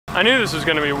I knew this was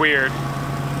going to be weird.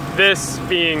 This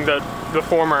being the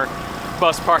former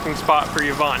bus parking spot for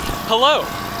Yvonne. Hello,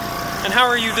 and how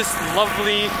are you this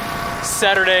lovely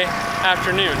Saturday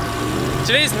afternoon?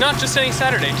 Today's not just any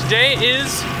Saturday. Today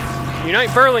is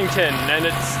Unite Burlington, and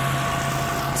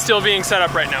it's still being set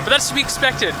up right now. But that's to be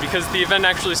expected because the event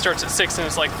actually starts at 6 and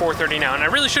it's like 4:30 now. And I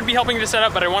really should be helping to set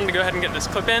up, but I wanted to go ahead and get this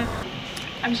clip in.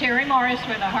 I'm Sherry Morris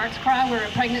with the Heart's Cry. We're a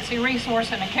pregnancy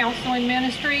resource and a counseling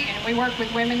ministry, and we work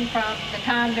with women from the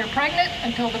time they're pregnant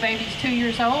until the baby's 2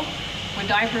 years old, with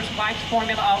diapers, wipes,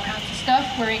 formula, all kinds of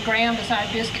stuff. We're in Graham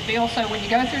beside Biscuit Bill, so when you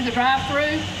go through the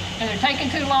drive-thru and they're taking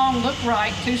too long, look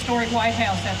right, 2-story White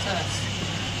House, that's us.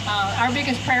 Our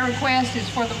biggest prayer request is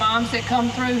for the moms that come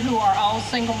through who are all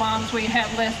single moms. We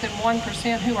have less than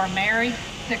 1% who are married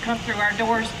that come through our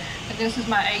doors, and this is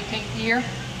my 18th year.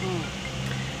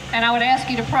 And I would ask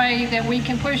you to pray that we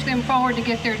can push them forward to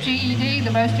get their GED,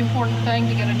 the most important thing,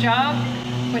 to get a job,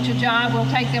 which a job will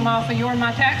take them off of your and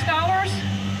my tax dollars.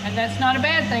 And that's not a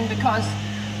bad thing because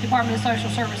Department of Social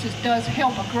Services does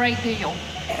help a great deal,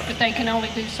 but they can only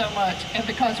do so much. And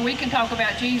because we can talk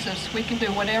about Jesus, we can do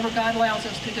whatever God allows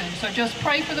us to do. So just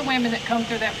pray for the women that come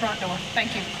through that front door.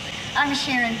 Thank you. I'm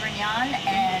Sharon Brignon,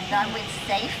 and I'm with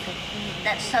SAFE,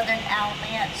 that's Southern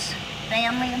Alliance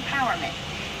Family Empowerment.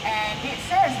 And it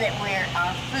says that we're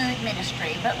a food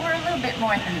ministry, but we're a little bit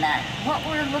more than that. What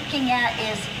we're looking at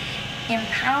is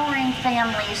empowering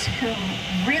families who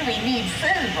really need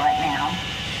food right now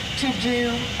to do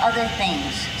other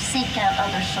things, seek out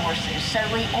other sources. So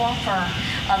we offer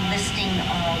a listing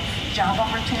of job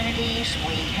opportunities,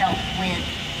 we help with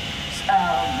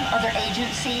other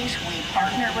agencies, we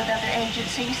partner with other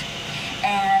agencies,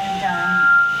 and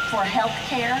for health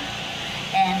care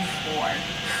and for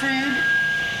food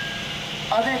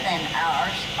other than our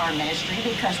ministry,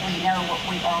 because we know what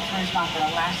we offer is not going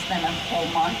to last them a whole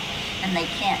month, and they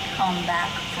can't come back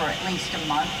for at least a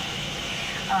month.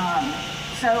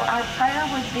 So our prayer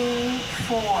would be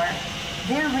for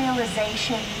their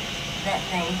realization that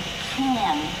they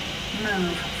can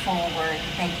move forward,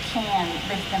 they can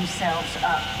lift themselves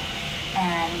up,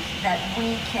 and that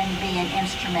we can be an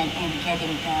instrument in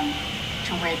getting them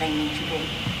to where they need to be.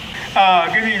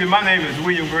 Good evening, my name is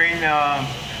William Green.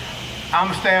 I'm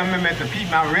a staff member at the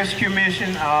Piedmont Rescue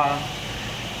Mission.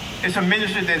 It's a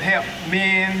ministry that helps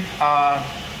men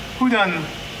who done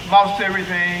lost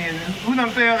everything and who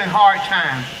done failed in hard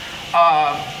times.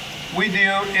 We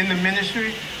deal in the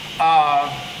ministry.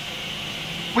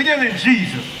 We deal in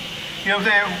Jesus. You know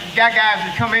what I'm saying? Got guys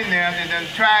that come in there that done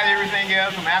tried everything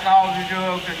else, from alcohol to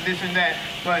drugs and this and that.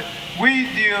 But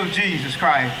we deal with Jesus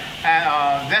Christ. And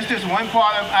that's just one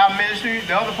part of our ministry.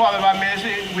 The other part of our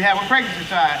ministry, we have a pregnancy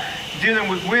side, dealing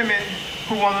with women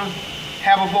who want to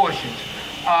have abortions.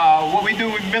 What we do,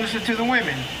 we minister to the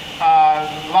women. A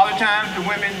lot of times the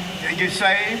women, they get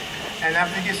saved, and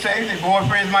after they get saved, their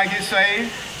boyfriends might get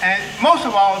saved, and most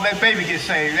of all, that baby gets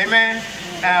saved, amen?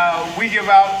 We give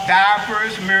out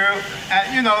diapers, milk,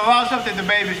 you know, a lot of stuff that the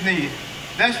babies need.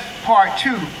 That's part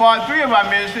 2. Part 3 of our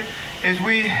ministry is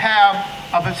we have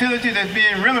a facility that's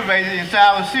being renovated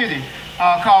inside the city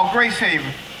called Grace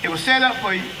Haven. It was set up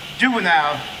for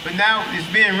juveniles, but now it's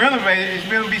being renovated. It's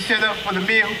going to be set up for the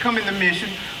men who come in the mission.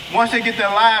 Once they get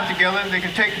their lives together, they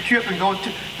can take the trip and go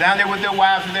down there with their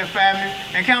wives and their families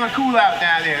and kind of cool out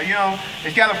down there. You know,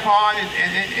 it's got a pond.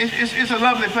 It's a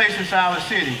lovely place inside the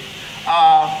city.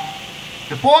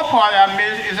 The fourth part of our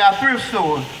ministry is our thrift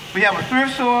store. We have a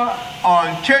thrift store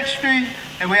on Church Street,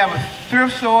 and we have a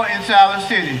thrift store inside the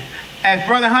city. As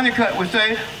Brother Honeycutt would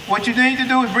say, what you need to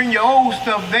do is bring your old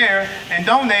stuff there and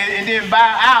donate it, and then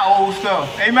buy our old stuff.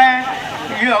 Amen?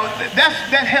 You know,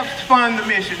 that helps fund the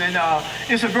mission. And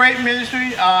it's a great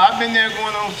ministry. I've been there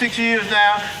going on 6 years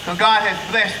now, because God has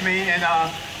blessed me, and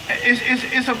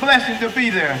it's a blessing to be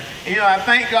there. And, you know, I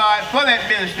thank God for that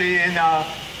ministry. And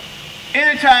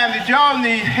anytime that y'all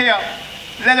need help,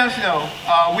 let us know.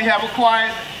 We have a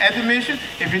choir at the mission.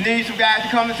 If you need some guys to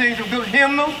come and sing some good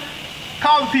hymnals,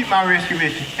 call the Piedmont Rescue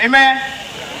Mission. Amen?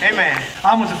 Amen.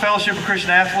 I'm with the Fellowship of Christian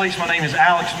Athletes. My name is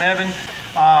Alex Mevin,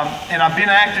 and I've been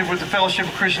active with the Fellowship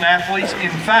of Christian Athletes.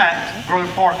 In fact,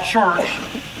 Grove Park Church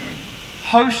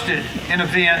hosted an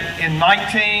event in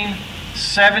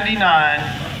 1979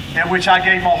 at which I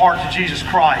gave my heart to Jesus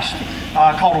Christ,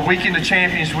 called A Weekend of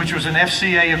Champions, which was an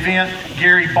FCA event.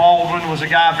 Gary Baldwin was a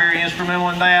guy very instrumental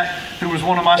in that, who was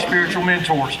one of my spiritual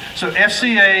mentors. So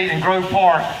FCA and Grove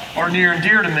Park are near and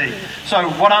dear to me. So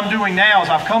what I'm doing now is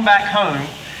I've come back home,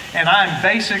 and I'm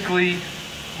basically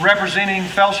representing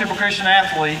Fellowship of Christian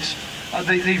Athletes.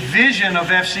 The vision of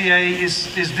FCA is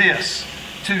this: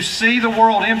 to see the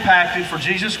world impacted for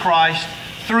Jesus Christ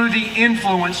through the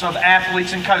influence of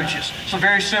athletes and coaches. It's a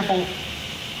very simple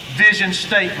vision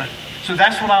statement. So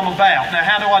that's what I'm about. Now,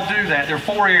 how do I do that? There are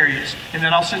 4 areas, and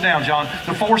then I'll sit down, John.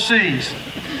 The 4 C's.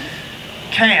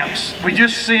 Camps. We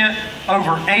just sent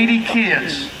over 80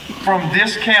 kids from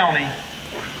this county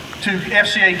to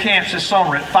FCA camps this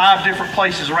summer at 5 different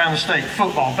places around the state.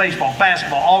 Football, baseball,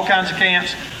 basketball, all kinds of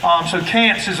camps. So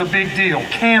camps is a big deal.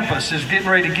 Campus is getting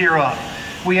ready to gear up.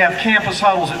 We have campus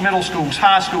huddles at middle schools,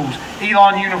 high schools,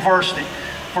 Elon University.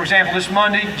 For example, this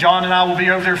Monday, John and I will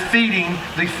be over there feeding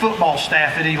the football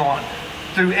staff at Elon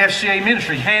through FCA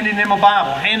ministry, handing them a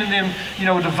Bible, handing them,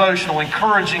 a devotional,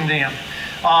 encouraging them.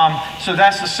 So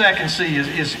that's the second C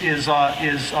is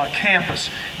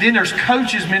campus. Then there's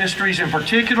coaches ministries in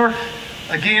particular.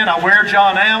 Again, I wear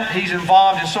John out. He's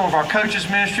involved in some of our coaches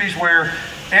ministries where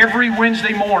every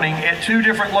Wednesday morning at 2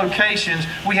 different locations,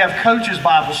 we have coaches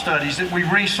Bible studies that we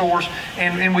resource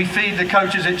and we feed the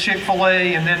coaches at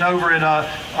Chick-fil-A and then over at,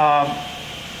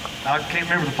 I can't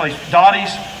remember the place,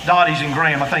 Dottie's in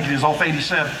Graham, I think it is, off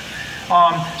 87.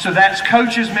 So that's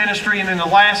coaches ministry. And then the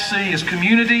last C is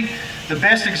community. The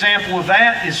best example of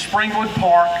that is Springwood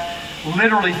Park.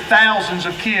 Literally thousands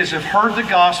of kids have heard the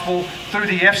gospel through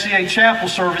the FCA chapel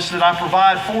service that I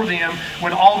provide for them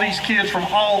when all these kids from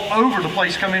all over the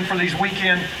place come in for these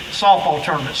weekend softball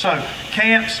tournaments. So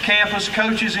camps, campus,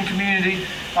 coaches, and community.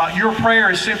 Your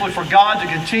prayer is simply for God to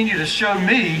continue to show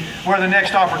me where the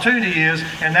next opportunity is,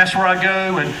 and that's where I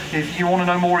go. And if you want to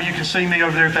know more, you can see me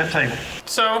over there at that table.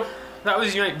 So that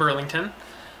was Unite Burlington.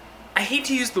 I hate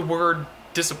to use the word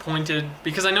disappointed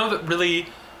because I know that really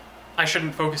I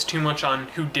shouldn't focus too much on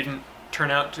who didn't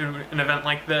turn out to an event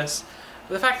like this.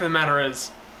 But the fact of the matter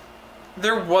is,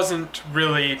 there wasn't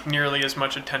really nearly as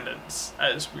much attendance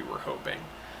as we were hoping.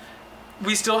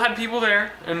 We still had people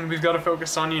there, and we've got to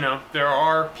focus on, there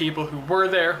are people who were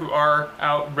there, who are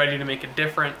out ready to make a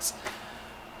difference.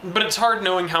 But it's hard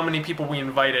knowing how many people we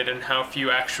invited and how few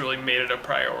actually made it a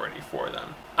priority for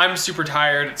them. I'm super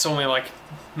tired. It's only like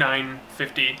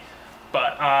 9:50.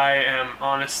 But I am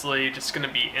honestly just going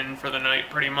to be in for the night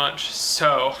pretty much.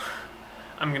 So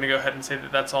I'm going to go ahead and say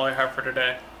that that's all I have for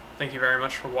today. Thank you very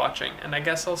much for watching, and I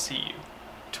guess I'll see you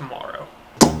tomorrow.